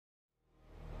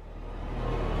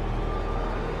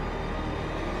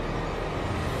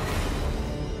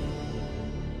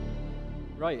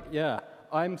Right, yeah.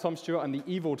 I'm Tom Stuart. I'm the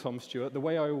evil Tom Stuart. The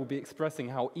way I will be expressing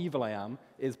how evil I am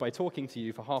is by talking to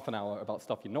you for half an hour about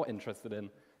stuff you're not interested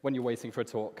in when you're waiting for a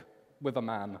talk with a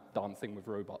man dancing with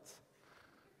robots.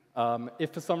 If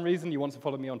for some reason you want to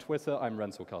follow me on Twitter, I'm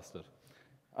Rental Custard.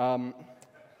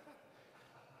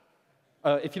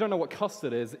 If you don't know what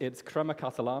custard is, it's crema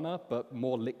catalana, but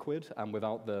more liquid and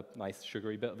without the nice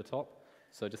sugary bit at the top.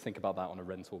 So just think about that on a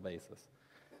rental basis.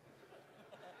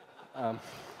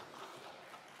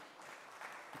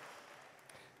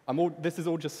 This is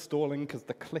all just stalling because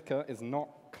the clicker is not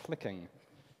clicking.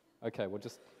 Okay,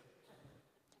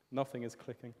 nothing is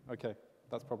clicking. Okay,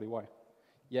 that's probably why.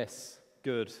 Yes,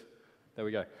 good. There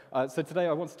we go. So today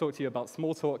I want to talk to you about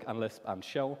Smalltalk and Lisp and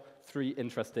Shell, 3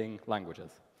 interesting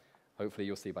languages. Hopefully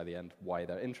you'll see by the end why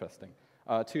they're interesting.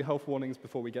 2 health warnings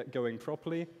before we get going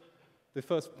properly. The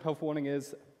first health warning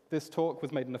is this talk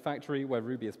was made in a factory where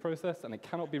Ruby is processed, and it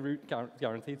cannot be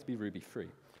guaranteed to be Ruby-free.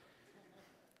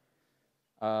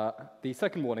 The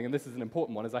second warning, and this is an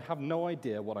important one, is I have no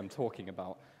idea what I'm talking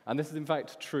about. And this is, in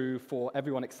fact, true for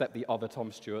everyone except the other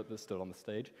Tom Stuart that stood on the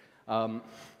stage.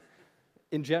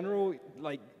 In general,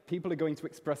 people are going to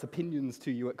express opinions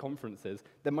to you at conferences.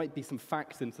 There might be some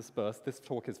facts interspersed. This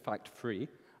talk is fact-free.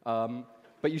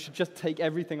 But you should just take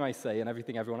everything I say and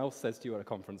everything everyone else says to you at a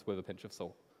conference with a pinch of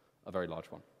salt, a very large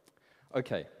one.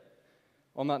 Okay,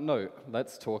 on that note,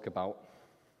 let's talk about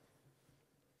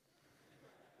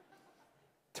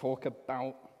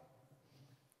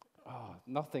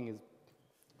nothing is,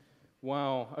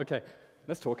 wow, okay.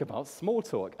 Let's talk about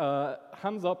Smalltalk.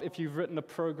 Hands up if you've written a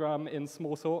program in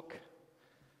Smalltalk.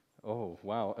 Oh,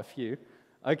 wow, a few.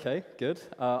 Okay, good.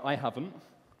 I haven't.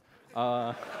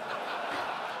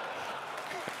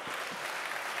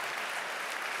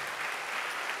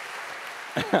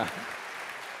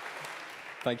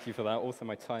 Thank you for that. Also,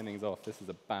 my timing's off. This is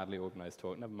a badly organized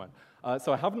talk. Never mind.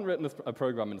 So I haven't written a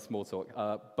program in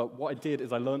Smalltalk, but what I did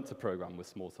is I learned to program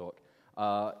with Smalltalk.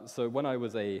 So when I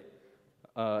was a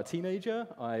teenager,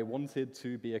 I wanted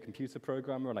to be a computer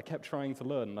programmer, and I kept trying to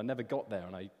learn, and I never got there,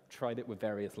 and I tried it with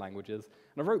various languages.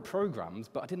 And I wrote programs,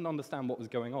 but I didn't understand what was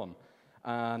going on.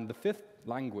 And the 5th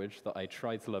language that I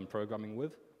tried to learn programming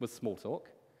with was Smalltalk.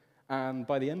 And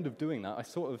by the end of doing that, I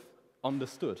sort of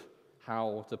understood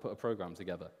how to put a program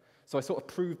together. So I sort of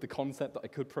proved the concept that I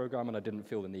could program, and I didn't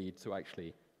feel the need to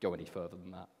actually go any further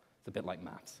than that. It's a bit like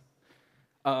maths.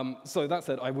 So that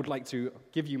said, I would like to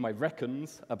give you my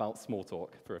reckons about Smalltalk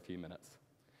for a few minutes.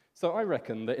 So I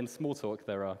reckon that in Smalltalk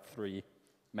there are 3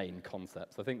 main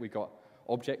concepts. I think we've got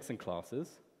objects and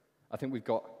classes. I think we've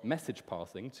got message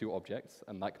passing to objects,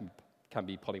 and that can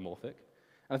be polymorphic.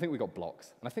 And I think we've got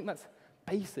blocks. And I think that's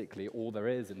basically all there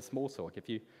is in Smalltalk. If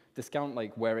you discount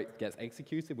where it gets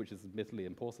executed, which is admittedly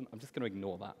important, I'm just going to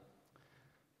ignore that.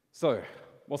 So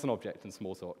what's an object in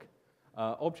Smalltalk?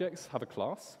 Objects have a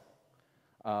class.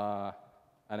 And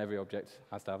every object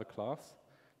has to have a class.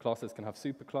 Classes can have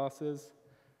superclasses,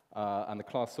 and the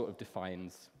class sort of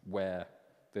defines where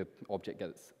the object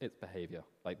gets its behavior,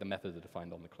 like the methods are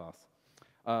defined on the class.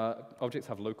 Objects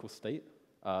have local state,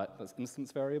 that's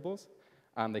instance variables,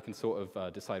 and they can sort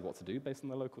of decide what to do based on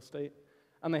their local state.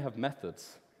 And they have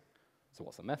methods. So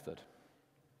what's a method?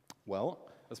 Well,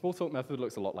 a Smalltalk method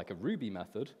looks a lot like a Ruby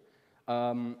method.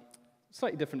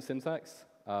 Slightly different syntax.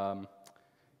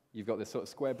 You've got this sort of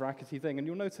square brackety thing, and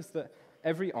you'll notice that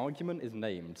every argument is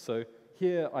named. So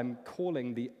here I'm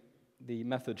calling the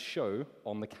method show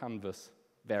on the canvas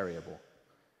variable,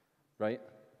 right?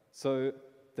 So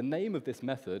the name of this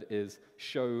method is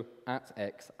show at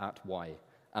x at y.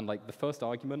 And the first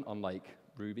argument, unlike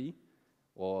Ruby,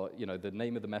 or the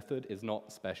name of the method is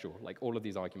not special. All of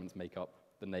these arguments make up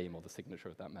the name or the signature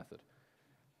of that method.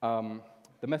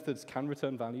 The methods can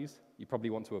return values. You probably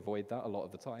want to avoid that a lot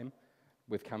of the time.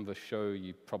 With canvas show,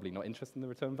 you're probably not interested in the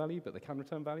return value, but they can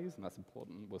return values, and that's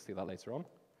important. We'll see that later on.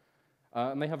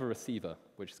 And they have a receiver,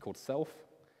 which is called self,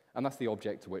 and that's the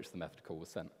object to which the method call was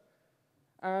sent.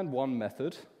 And one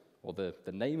method, or the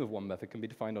name of one method, can be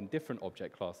defined on different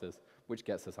object classes, which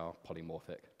gets us our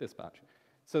polymorphic dispatch.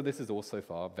 So this is all so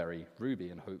far very Ruby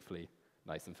and hopefully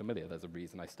nice and familiar. There's a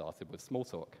reason I started with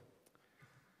Smalltalk.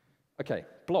 Okay,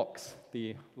 blocks,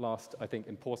 the last, I think,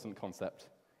 important concept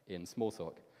in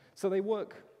Smalltalk. So they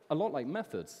work a lot like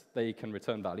methods. They can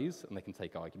return values, and they can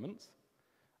take arguments.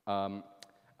 And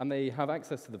they have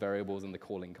access to the variables in the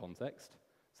calling context.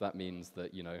 So that means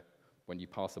that, when you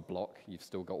pass a block, you've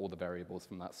still got all the variables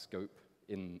from that scope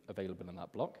available in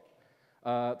that block.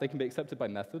 They can be accepted by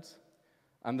methods.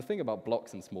 And the thing about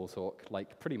blocks in Smalltalk,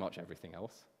 like pretty much everything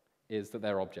else, is that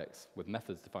they're objects with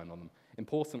methods defined on them.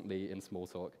 Importantly, in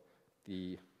Smalltalk,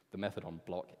 the method on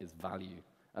block is value,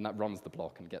 and that runs the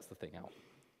block and gets the thing out.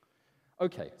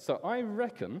 Okay, so I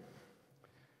reckon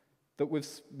that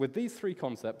with these three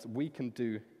concepts, we can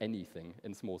do anything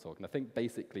in Smalltalk. And I think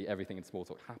basically everything in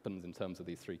Smalltalk happens in terms of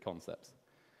these three concepts.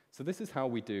 So this is how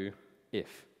we do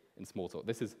if in Smalltalk.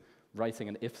 This is writing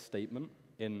an if statement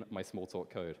in my Smalltalk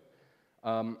code.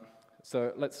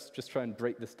 So let's just try and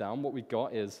break this down. What we've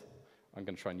got is, I'm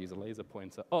going to try and use a laser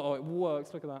pointer. Oh, it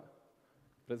works, look at that.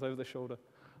 But it's over the shoulder.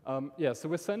 Yeah, so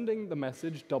we're sending the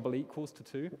message double equals to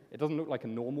 2. It doesn't look like a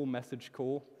normal message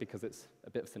call because it's a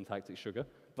bit of syntactic sugar.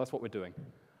 But that's what we're doing.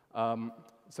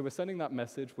 So we're sending that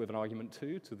message with an argument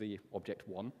 2 to the object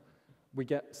 1. We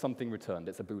get something returned.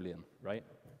 It's a Boolean, right?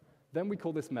 Then we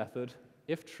call this method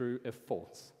if true, if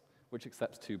false, which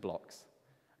accepts 2 blocks.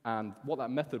 And what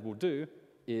that method will do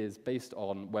is based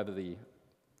on whether the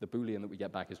Boolean that we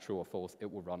get back is true or false,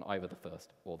 it will run either the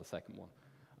first or the second one.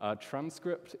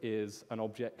 Transcript is an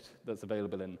object that's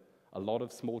available in a lot of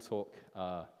Smalltalk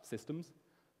systems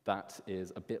that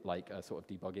is a bit like a sort of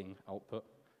debugging output,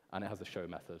 and it has a show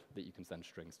method that you can send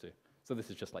strings to. So this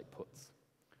is just like puts.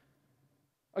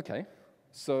 Okay,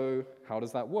 so how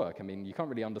does that work? I mean, you can't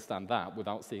really understand that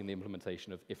without seeing the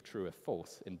implementation of if true, if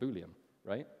false in Boolean,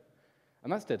 right?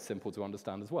 And that's dead simple to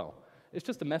understand as well. It's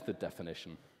just a method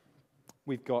definition.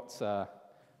 We've got,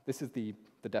 this is the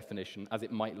definition as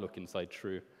it might look inside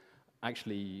true.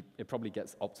 Actually, it probably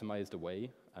gets optimized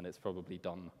away, and it's probably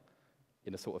done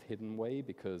in a sort of hidden way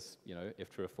because,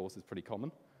 if true or false is pretty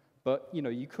common. But,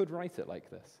 you could write it like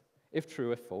this. If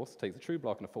true, if false, takes a true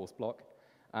block and a false block,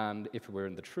 and if we're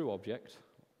in the true object,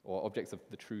 or objects of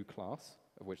the true class,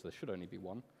 of which there should only be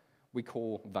one, we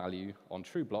call value on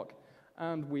true block,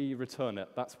 and we return it.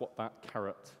 That's what that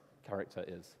character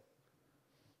is.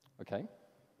 Okay,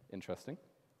 interesting.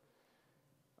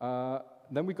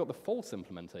 Then we've got the false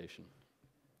implementation.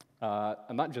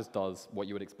 And that just does what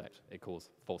you would expect. It calls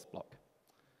false block.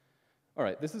 All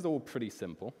right, this is all pretty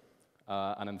simple.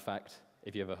 And in fact,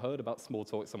 if you ever heard about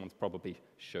Smalltalk, someone's probably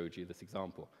showed you this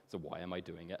example. So why am I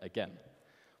doing it again?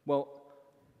 Well,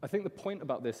 I think the point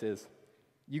about this is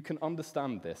you can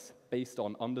understand this based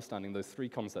on understanding those three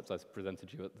concepts I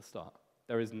presented you at the start.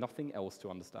 There is nothing else to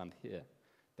understand here.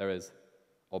 There is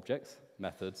objects,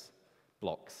 methods,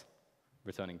 blocks,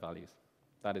 returning values.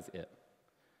 That is it.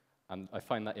 And I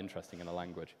find that interesting in a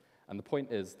language. And the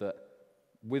point is that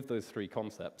with those three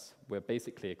concepts, we're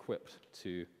basically equipped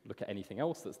to look at anything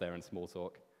else that's there in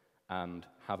Smalltalk and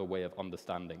have a way of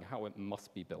understanding how it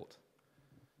must be built.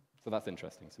 So that's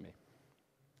interesting to me.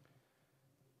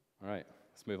 All right,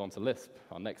 let's move on to Lisp,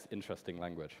 our next interesting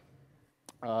language.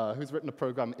 Who's written a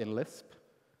program in Lisp?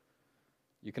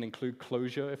 You can include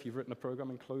Clojure if you've written a program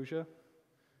in Clojure.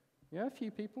 Yeah, a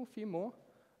few people, a few more.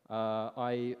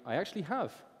 I actually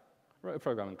wrote a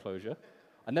program in Clojure.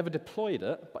 I never deployed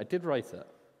it, but I did write it.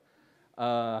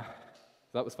 That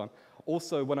was fun.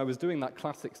 Also, when I was doing that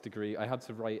classics degree, I had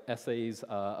to write essays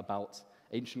about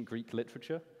ancient Greek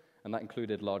literature, and that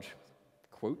included large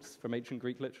quotes from ancient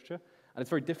Greek literature. And it's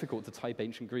very difficult to type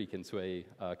ancient Greek into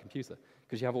a computer,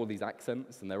 because you have all these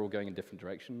accents, and they're all going in different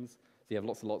directions. So you have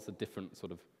lots and lots of different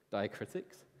sort of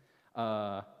diacritics.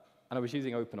 And I was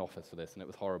using OpenOffice for this, and it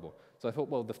was horrible. So I thought,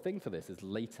 well, the thing for this is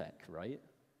LaTeX, right?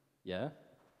 Yeah,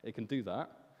 it can do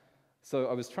that. So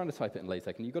I was trying to type it in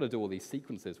LaTeX, and you've got to do all these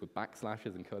sequences with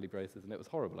backslashes and curly braces, and it was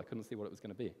horrible. I couldn't see what it was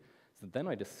going to be. So then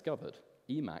I discovered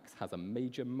Emacs has a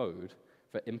major mode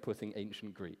for inputting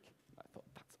ancient Greek. I thought,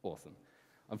 that's awesome.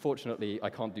 Unfortunately, I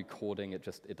can't do chording.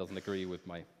 It doesn't agree with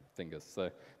my fingers. So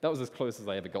that was as close as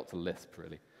I ever got to Lisp,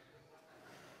 really.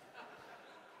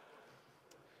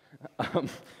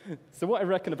 So what I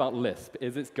reckon about Lisp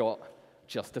is it's got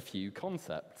just a few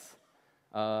concepts.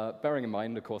 Bearing in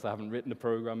mind, of course, I haven't written a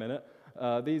program in it.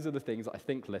 These are the things I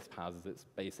think Lisp has as its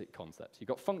basic concepts. You've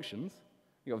got functions,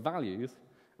 you've got values,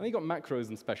 and you've got macros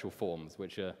and special forms,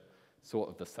 which are sort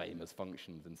of the same as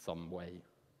functions in some way.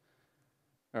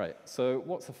 All right, so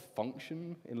what's a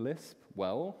function in Lisp?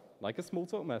 Well, like a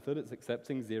Smalltalk method, it's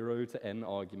accepting 0 to n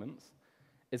arguments.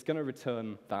 It's going to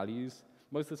return values.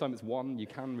 Most of the time it's 1. You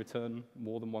can return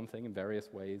more than one thing in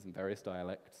various ways, in various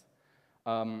dialects.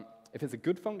 If it's a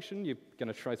good function, you're going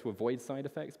to try to avoid side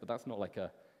effects, but that's not like an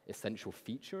essential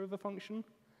feature of a function.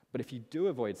 But if you do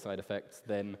avoid side effects,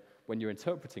 then when you're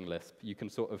interpreting Lisp, you can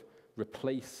sort of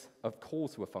replace a call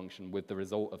to a function with the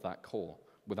result of that call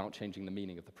without changing the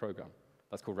meaning of the program.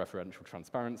 That's called referential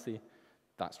transparency.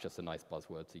 That's just a nice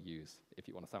buzzword to use if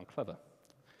you want to sound clever.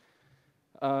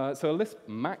 So a Lisp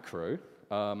macro,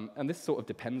 and this sort of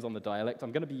depends on the dialect.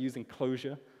 I'm going to be using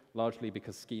Clojure, largely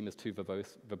because scheme is too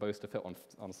verbose to fit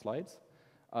on slides.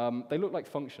 They look like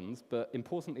functions, but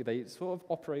importantly, they sort of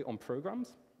operate on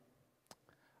programs.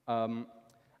 And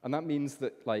that means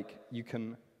that like you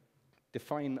can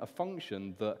define a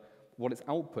function that what its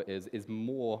output is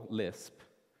more Lisp,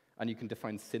 and you can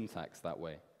define syntax that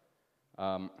way.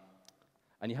 And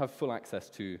you have full access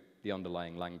to the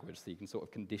underlying language, so you can sort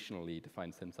of conditionally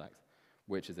define syntax,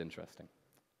 which is interesting.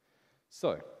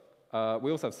 So,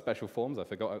 we also have special forms. I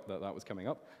forgot that that was coming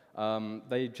up.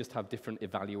 They just have different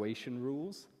evaluation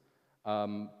rules,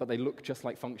 but they look just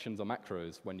like functions or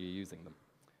macros when you're using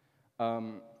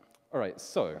them. All right,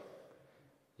 so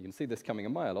you can see this coming a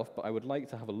mile off, but I would like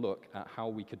to have a look at how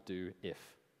we could do if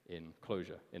in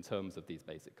Clojure in terms of these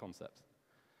basic concepts.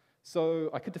 So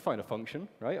I could define a function,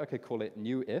 right? I could call it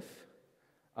new if.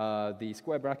 The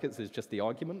square brackets is just the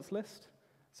arguments list.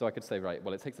 So I could say, right,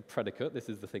 well, it takes a predicate. This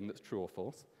is the thing that's true or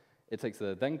false. It takes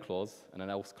a then clause and an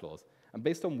else clause. And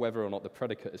based on whether or not the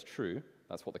predicate is true,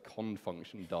 that's what the con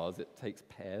function does. It takes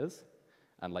pairs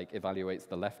and like evaluates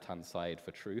the left-hand side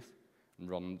for truth and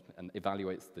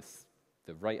evaluates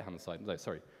the right-hand side. No,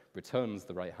 sorry, returns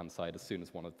the right-hand side as soon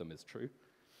as one of them is true.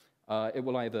 It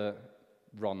will either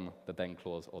run the then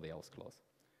clause or the else clause.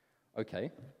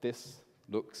 Okay, this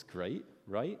looks great,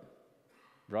 right?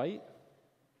 Right?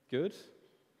 Good?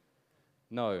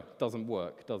 No, doesn't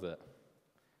work, does it?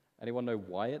 Anyone know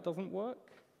why it doesn't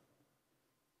work?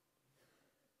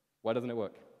 Why doesn't it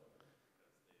work?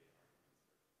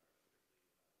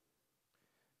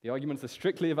 The arguments are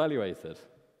strictly evaluated. Is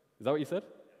that what you said?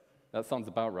 That sounds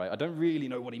about right. I don't really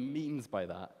know what he means by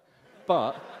that,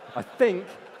 but I think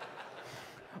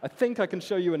I can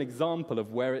show you an example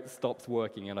of where it stops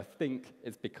working, and I think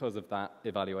it's because of that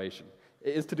evaluation.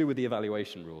 It is to do with the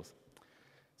evaluation rules.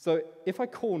 So if I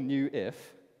call new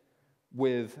if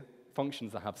with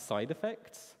functions that have side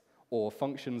effects, or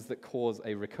functions that cause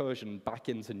a recursion back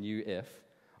into new if,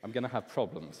 I'm going to have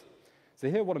problems. So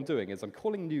here what I'm doing is I'm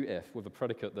calling new if with a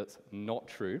predicate that's not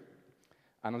true,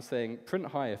 and I'm saying print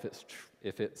hi if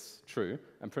it's true,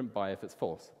 and print by if it's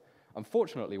false.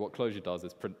 Unfortunately, what Clojure does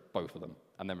is print both of them,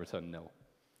 and then return nil,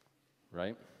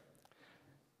 right?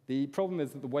 The problem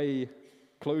is that the way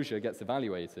Clojure gets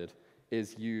evaluated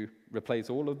is you replace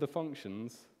all of the function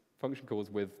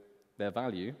calls with their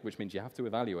value, which means you have to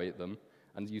evaluate them,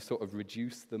 and you sort of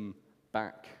reduce them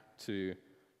back to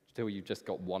till you've just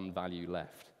got one value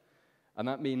left. And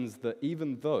that means that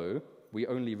even though we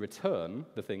only return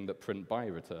the thing that print by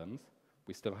returns,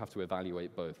 we still have to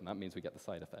evaluate both, and that means we get the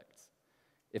side effects.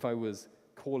 If I was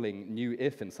calling new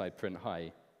if inside print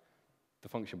hi, the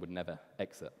function would never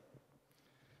exit.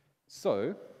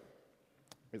 So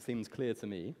it seems clear to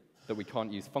me that we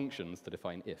can't use functions to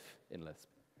define if in Lisp.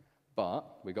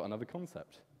 But we've got another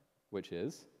concept, which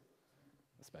is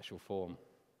a special form,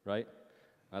 right?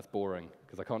 That's boring,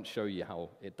 because I can't show you how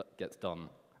it gets done.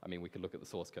 I mean, we could look at the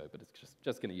source code, but it's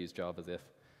just going to use Java's if,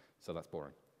 so that's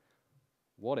boring.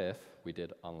 What if we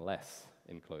did unless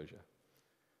in Clojure?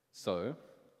 So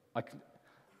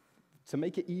to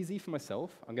make it easy for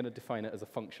myself, I'm going to define it as a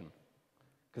function,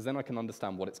 because then I can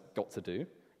understand what it's got to do,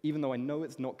 even though I know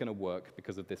it's not going to work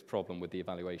because of this problem with the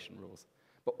evaluation rules.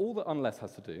 But all that unless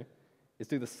has to do is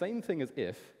do the same thing as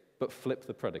if, but flip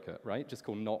the predicate, right? Just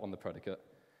call not on the predicate,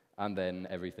 and then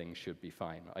everything should be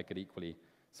fine. I could equally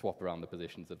swap around the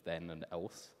positions of then and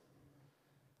else.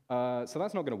 So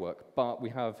that's not going to work, but we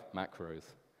have macros.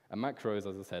 And macros,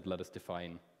 as I said, let us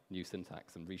define new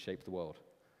syntax and reshape the world.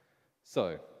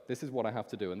 So this is what I have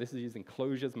to do, and this is using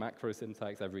Clojure's macro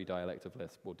syntax. Every dialect of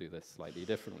Lisp will do this slightly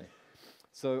differently.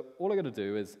 So all I'm going to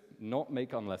do is not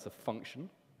make unless a function.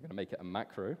 I'm going to make it a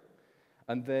macro.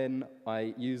 And then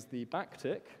I use the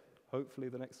backtick. Hopefully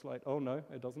the next slide. Oh, no,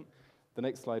 it doesn't. The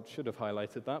next slide should have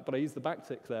highlighted that. But I use the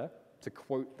backtick there to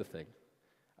quote the thing.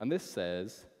 And this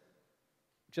says,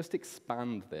 just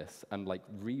expand this and like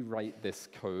rewrite this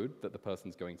code that the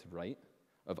person's going to write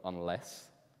of unless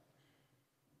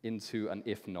into an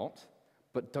if not,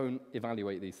 but don't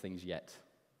evaluate these things yet,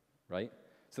 right?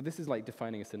 So this is like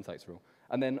defining a syntax rule.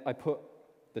 And then I put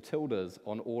the tildes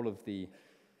on all of the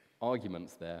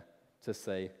arguments there to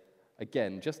say,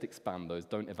 again, just expand those,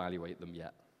 don't evaluate them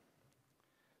yet.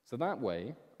 So that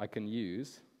way, I can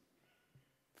use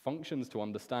functions to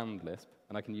understand Lisp,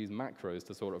 and I can use macros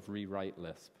to sort of rewrite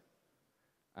Lisp.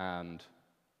 And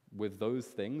with those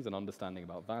things and understanding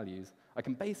about values, I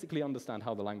can basically understand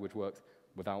how the language works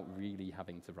without really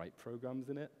having to write programs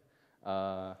in it.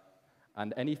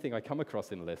 And anything I come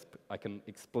across in Lisp, I can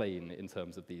explain in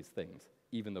terms of these things.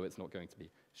 Even though it's not going to be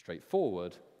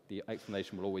straightforward, the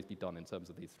explanation will always be done in terms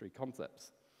of these three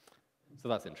concepts. So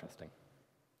that's interesting.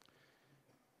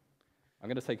 I'm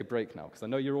going to take a break now, because I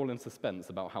know you're all in suspense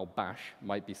about how Bash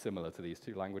might be similar to these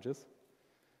two languages.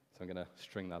 So I'm going to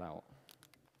string that out.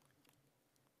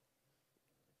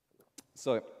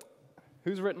 So,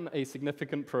 who's written a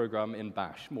significant program in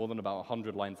Bash, more than about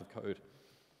 100 lines of code?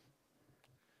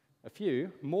 A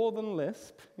few. More than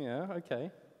Lisp. Yeah,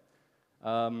 OK.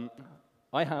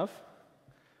 I have.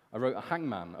 I wrote a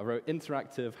hangman. I wrote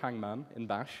interactive hangman in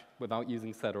Bash without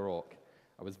using sed or awk.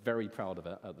 I was very proud of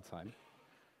it at the time.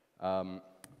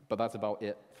 But that's about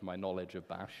it for my knowledge of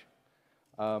Bash.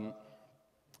 So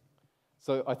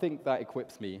I think that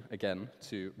equips me, again,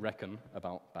 to reckon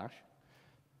about Bash.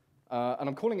 And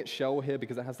I'm calling it shell here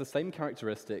because it has the same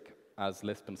characteristic as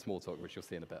Lisp and Smalltalk, which you'll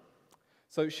see in a bit.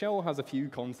 So shell has a few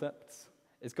concepts.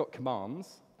 It's got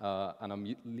commands, and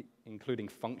I'm including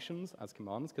functions as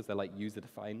commands because they're like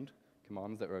user-defined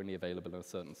commands that are only available in a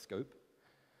certain scope.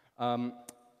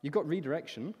 You've got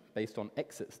redirection based on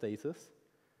exit status,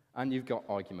 and you've got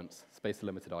arguments,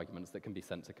 space-limited arguments that can be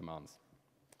sent to commands.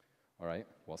 All right,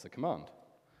 what's a command?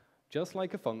 Just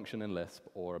like a function in Lisp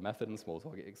or a method in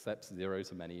Smalltalk, it accepts 0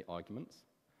 to many arguments.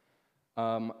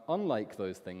 Unlike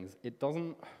those things, it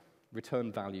doesn't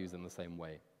return values in the same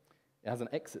way. It has an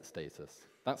exit status.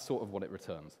 That's sort of what it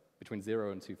returns, between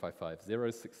 0 and 255. 0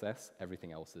 is success,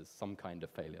 everything else is some kind of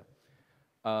failure.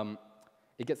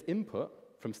 It gets input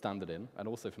from standard in, and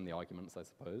also from the arguments, I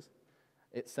suppose.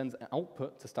 It sends an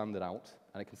output to standard out,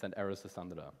 and it can send errors to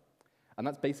standard out. And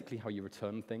that's basically how you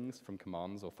return things from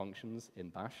commands or functions in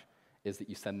Bash, is that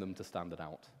you send them to standard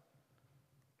out.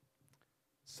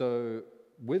 So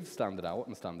with standard out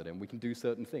and standard in, we can do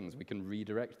certain things. We can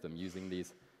redirect them using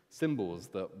these symbols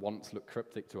that once looked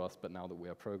cryptic to us, but now that we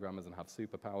are programmers and have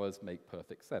superpowers, make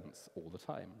perfect sense all the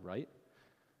time, right?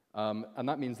 And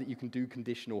that means that you can do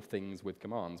conditional things with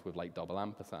commands, with like double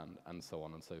ampersand, and so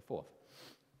on and so forth.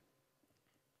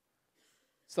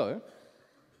 So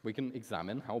we can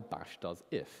examine how Bash does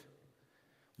if.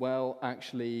 Well,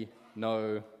 actually,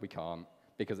 no, we can't,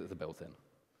 because it's a built-in.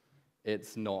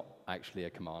 It's not actually a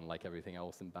command like everything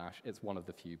else in Bash. It's one of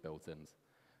the few built-ins.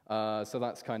 So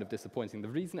that's kind of disappointing. The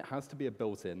reason it has to be a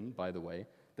built-in, by the way,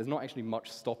 there's not actually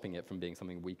much stopping it from being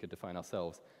something we could define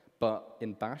ourselves. But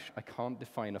in Bash, I can't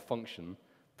define a function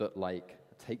that like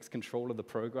takes control of the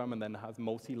program and then has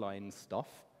multi-line stuff.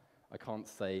 I can't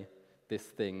say this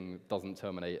thing doesn't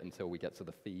terminate until we get to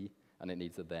the fee, and it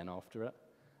needs a then after it.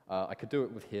 I could do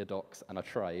it with here docs, and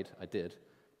I did,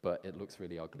 but it looks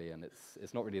really ugly, and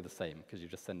it's not really the same, because you're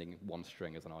just sending one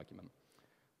string as an argument.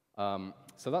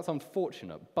 So that's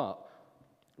unfortunate, but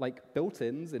like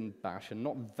built-ins in Bash are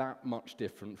not that much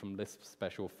different from Lisp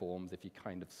special forms if you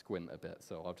kind of squint a bit,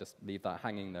 so I'll just leave that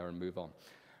hanging there and move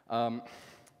on.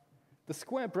 The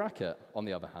square bracket, on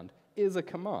the other hand, is a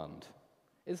command.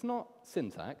 It's not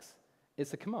syntax,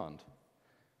 it's a command.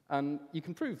 And you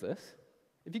can prove this.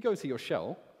 If you go to your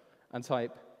shell and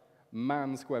type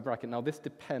man square bracket, now this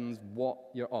depends what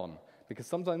you're on, because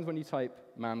sometimes when you type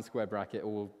man square bracket, it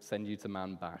will send you to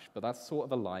man bash, but that's sort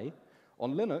of a lie.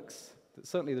 On Linux,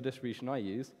 certainly the distribution I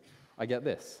use, I get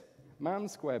this, man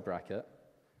square bracket,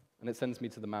 and it sends me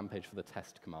to the man page for the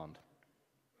test command.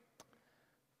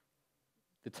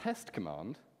 The test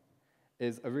command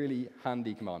is a really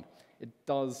handy command.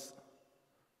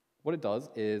 What it does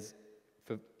is,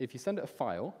 if you send it a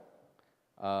file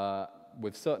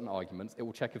with certain arguments, it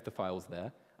will check if the file's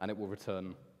there, and it will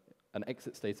return an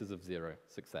exit status of 0,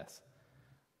 success.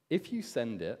 If you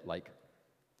send it, like,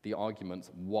 the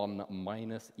arguments 1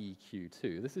 minus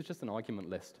EQ2, this is just an argument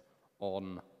list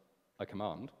on a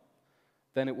command,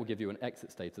 then it will give you an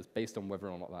exit status based on whether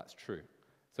or not that's true.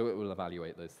 So it will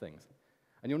evaluate those things.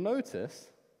 And you'll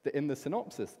notice that in the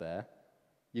synopsis there,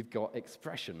 you've got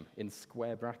expression in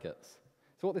square brackets.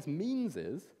 So what this means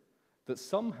is that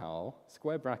somehow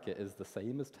square bracket is the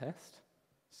same as test,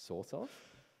 sort of.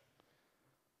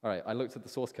 All right, I looked at the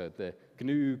source code, the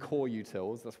GNU core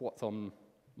utils, that's what's on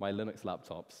my Linux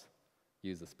laptop's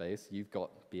user space. You've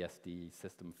got BSD,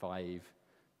 System 5,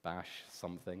 Bash,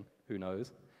 something, who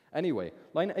knows. Anyway,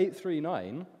 line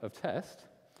 839 of test,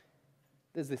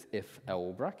 there's this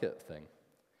if-else bracket thing.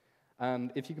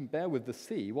 And if you can bear with the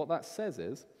C, what that says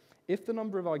is, if the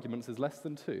number of arguments is less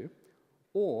than 2,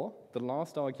 or the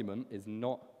last argument is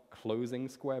not closing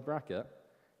square bracket,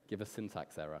 give a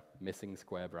syntax error, missing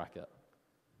square bracket.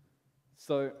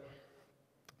 So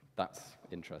that's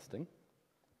interesting.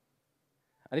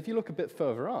 And if you look a bit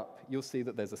further up, you'll see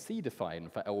that there's a C define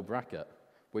for L bracket,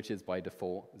 which is by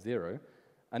default 0.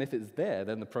 And if it's there,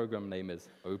 then the program name is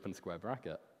open square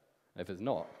bracket. And if it's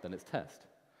not, then it's test.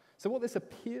 So what this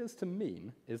appears to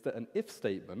mean is that an if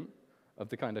statement of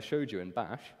the kind I showed you in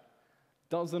Bash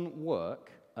doesn't work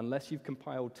unless you've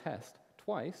compiled test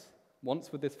twice,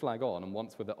 once with this flag on and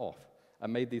once with it off,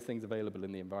 and made these things available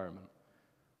in the environment.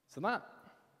 So that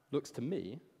looks to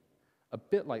me a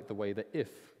bit like the way that if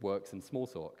works in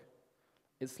Smalltalk.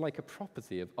 It's like a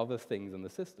property of other things in the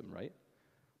system, right?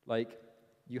 Like,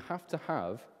 you have to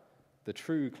have the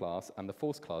true class and the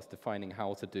false class defining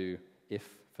how to do if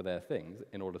for their things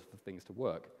in order for things to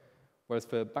work. Whereas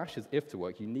for Bash's if to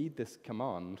work, you need this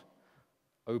command,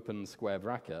 open square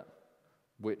bracket,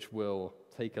 which will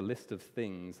take a list of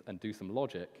things and do some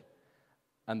logic,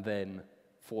 and then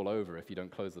fall over if you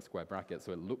don't close the square bracket,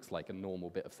 so it looks like a normal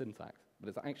bit of syntax, but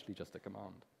it's actually just a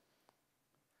command.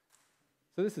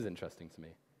 So this is interesting to me.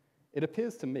 It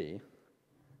appears to me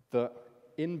that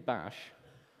in Bash,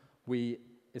 we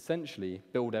essentially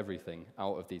build everything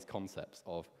out of these concepts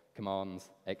of commands,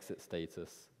 exit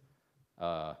status,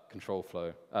 control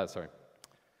flow,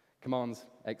 commands,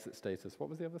 exit status, what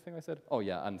was the other thing I said? Oh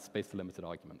yeah, and space-delimited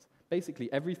arguments.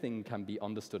 Basically, everything can be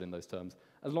understood in those terms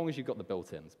as long as you've got the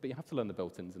built-ins, but you have to learn the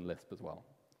built-ins in Lisp as well.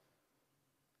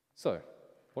 So,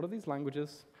 what do these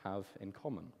languages have in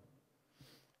common?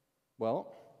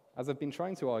 Well, as I've been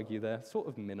trying to argue, they're sort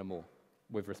of minimal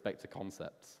with respect to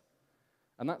concepts.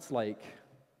 And that's like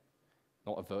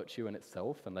not a virtue in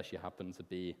itself, unless you happen to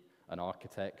be an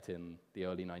architect in the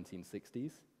early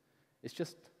 1960s. It's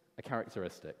just a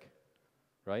characteristic,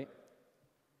 right?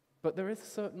 But there is a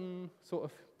certain sort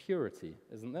of purity,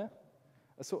 isn't there?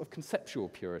 A sort of conceptual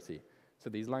purity to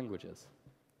these languages.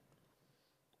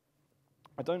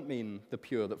 I don't mean the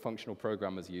pure that functional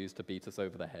programmers use to beat us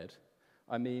over the head.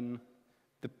 I mean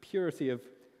the purity of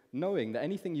knowing that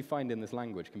anything you find in this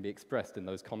language can be expressed in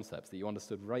those concepts that you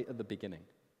understood right at the beginning.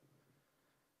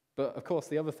 But of course,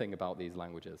 the other thing about these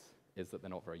languages is that they're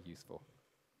not very useful.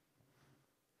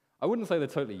 I wouldn't say they're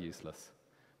totally useless,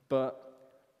 but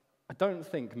I don't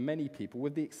think many people,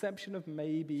 with the exception of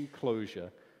maybe Clojure,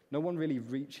 no one really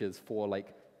reaches for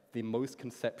like the most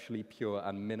conceptually pure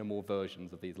and minimal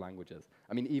versions of these languages.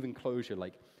 I mean, even Clojure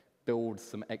like builds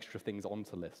some extra things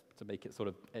onto Lisp to make it sort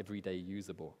of everyday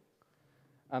usable.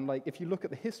 And like, if you look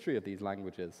at the history of these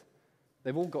languages,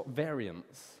 they've all got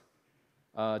variants,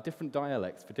 different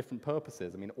dialects for different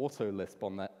purposes. I mean, AutoLisp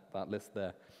on that list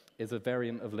there is a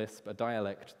variant of Lisp, a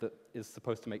dialect that is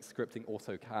supposed to make scripting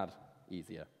AutoCAD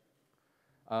easier.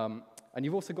 And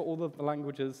you've also got all of the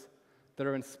languages that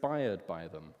are inspired by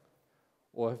them,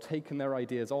 or have taken their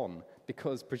ideas on,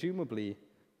 because presumably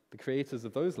the creators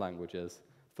of those languages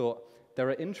thought there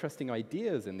are interesting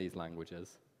ideas in these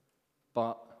languages,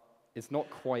 but it's not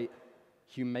quite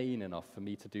humane enough for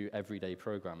me to do everyday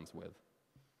programs with.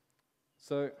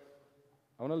 So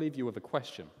I want to leave you with a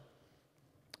question,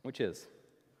 which is,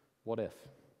 what if?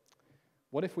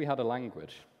 What if we had a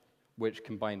language which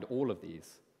combined all of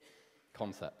these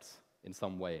concepts in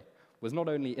some way, was not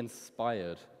only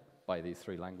inspired by these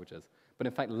three languages, but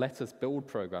in fact let us build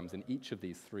programs in each of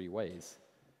these three ways,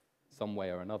 some way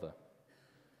or another?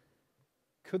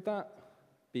 Could that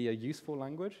be a useful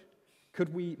language?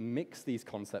 Could we mix these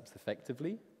concepts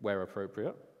effectively, where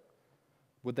appropriate?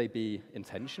 Would they be in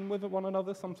tension with one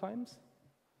another sometimes?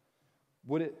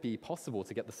 Would it be possible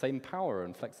to get the same power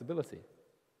and flexibility?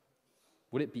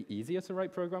 Would it be easier to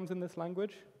write programs in this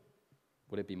language?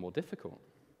 Would it be more difficult?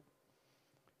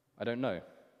 I don't know,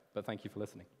 but thank you for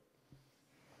listening.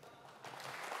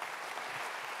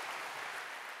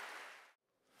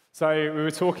 So we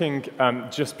were talking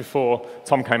just before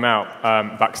Tom came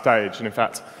out backstage, and in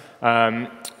fact,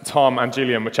 Tom and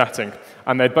Julian were chatting,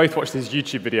 and they'd both watched these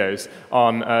YouTube videos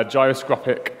on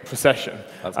gyroscopic precession.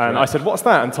 That's and correct. I said, what's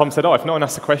that? And Tom said, oh, if no one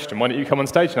asks a question, why don't you come on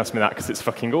stage and ask me that, because it's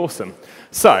fucking awesome.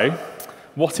 So,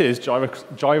 what is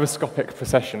gyroscopic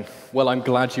precession? Well, I'm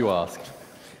glad you asked.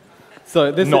 So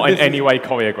this Not is, in any way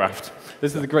choreographed.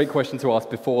 This is a great question to ask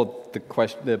before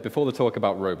the talk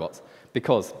about robots,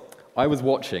 because I was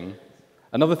watching.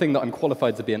 Another thing that I'm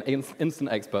qualified to be an instant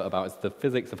expert about is the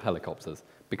physics of helicopters,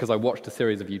 because I watched a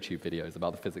series of YouTube videos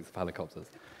about the physics of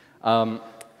helicopters.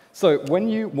 So when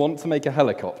you want to make a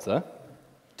helicopter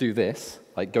do this,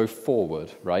 like go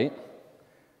forward, right?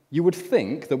 You would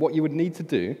think that what you would need to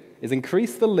do is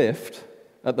increase the lift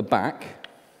at the back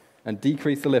and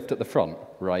decrease the lift at the front,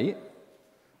 right?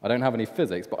 I don't have any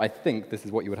physics, but I think this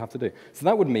is what you would have to do. So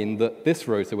that would mean that this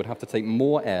rotor would have to take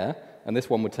more air, and this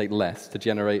one would take less to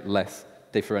generate less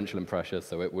differential in pressure,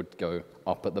 so it would go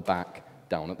up at the back,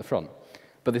 down at the front.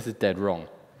 But this is dead wrong.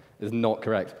 This is not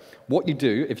correct. What you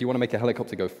do, if you want to make a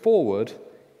helicopter go forward,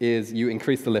 is you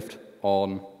increase the lift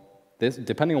on this.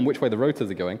 Depending on which way the rotors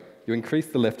are going, you increase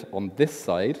the lift on this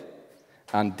side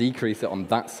and decrease it on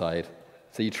that side.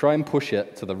 So you try and push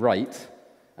it to the right,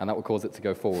 and that will cause it to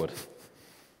go forward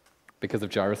because of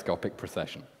gyroscopic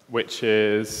precession. Which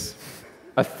is?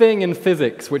 A thing in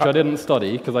physics, which I didn't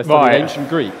study, because I studied ancient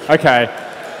Greek. Okay.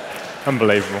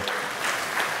 Unbelievable.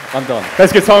 I'm done.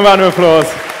 Let's give Tom a round of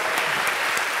applause.